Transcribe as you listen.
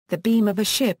The beam of a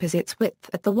ship is its width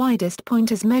at the widest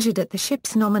point as measured at the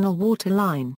ship's nominal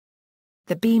waterline.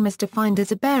 The beam is defined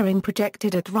as a bearing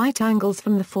projected at right angles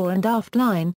from the fore and aft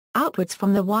line, outwards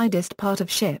from the widest part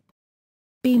of ship.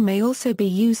 Beam may also be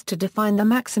used to define the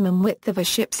maximum width of a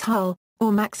ship's hull,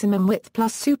 or maximum width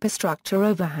plus superstructure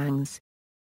overhangs.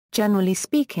 Generally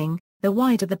speaking, the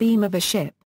wider the beam of a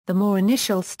ship, the more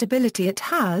initial stability it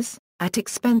has, at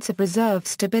expense of reserve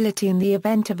stability in the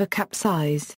event of a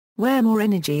capsize, where more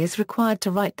energy is required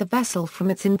to right the vessel from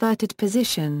its inverted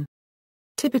position.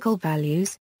 Typical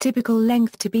values, typical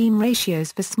length-to-beam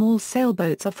ratios for small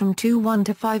sailboats are from 2:1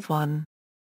 to 5:1.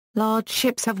 Large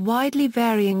ships have widely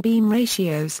varying beam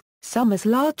ratios, some as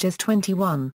large as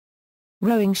 21.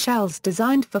 Rowing shells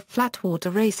designed for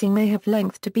flatwater racing may have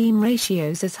length-to-beam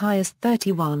ratios as high as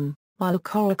 31, while a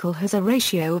coracle has a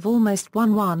ratio of almost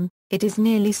 1:1, it is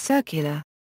nearly circular.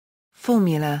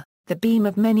 Formula: the beam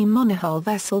of many monohull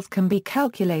vessels can be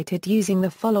calculated using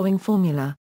the following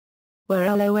formula,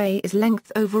 where LOA is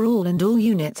length overall and all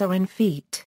units are in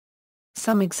feet.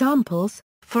 Some examples: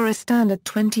 for a standard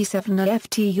 27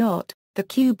 AFT yacht, the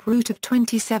cube root of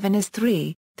 27 is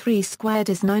 3, 3 squared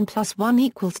is 9 plus 1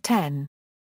 equals 10.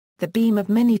 The beam of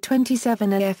many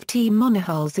 27 AFT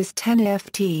monohulls is 10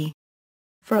 AFT.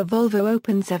 For a Volvo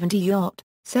Open 70 yacht,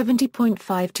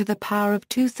 70.5 to the power of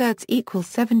 2/3 equals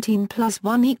 17 plus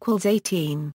 1 equals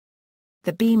 18.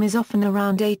 The beam is often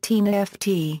around 18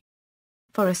 AFT.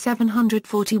 For a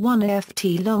 741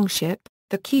 AFT longship,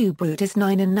 the cube root is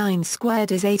 9 and 9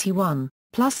 squared is 81,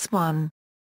 plus 1.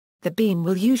 The beam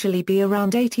will usually be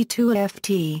around 82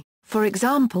 AFT, for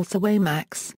example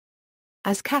Suwamax.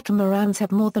 As catamarans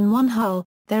have more than one hull,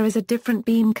 there is a different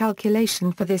beam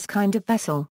calculation for this kind of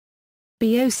vessel.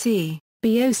 BOC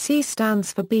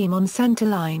stands for beam on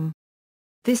centerline.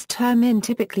 This term is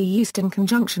typically used in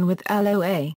conjunction with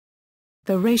LOA.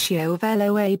 The ratio of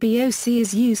LOA-BOC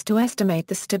is used to estimate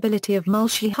the stability of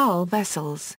multi-hull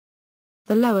vessels.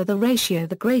 The lower the ratio,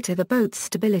 the greater the boat's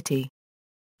stability.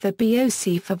 The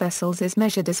BOC for vessels is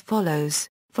measured as follows: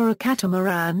 for a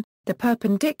catamaran, the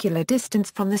perpendicular distance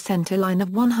from the centerline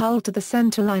of one hull to the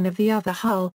centerline of the other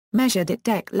hull, measured at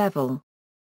deck level.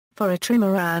 For a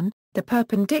trimaran, the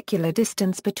perpendicular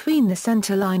distance between the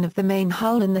centerline of the main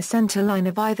hull and the centerline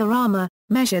of either armor,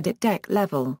 measured at deck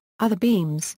level. Other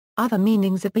beams. Other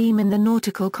meanings of beam in the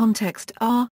nautical context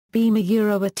are: beam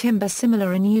a timber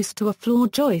similar in use to a floor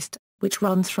joist, which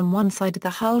runs from one side of the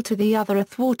hull to the other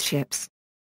athwartships.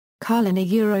 Carlin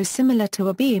a similar to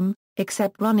a beam,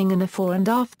 except running in a fore and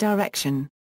aft direction.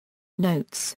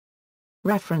 Notes.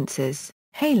 References: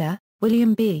 Haler,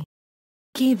 William B.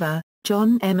 Kiva,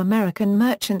 John M. American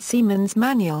Merchant Seaman's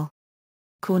Manual.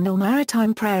 Cornell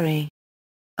Maritime Prairie.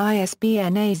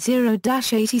 ISBN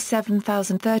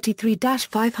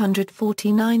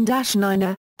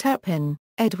A0-87033-549-9. Turpin,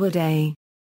 Edward A.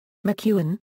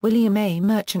 McEwen, William A.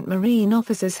 Merchant Marine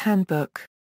Officer's Handbook.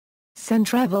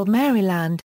 Centreville,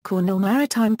 Maryland, Cornell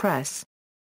Maritime Press.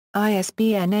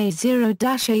 ISBN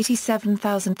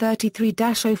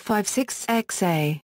A0-87033-056XA.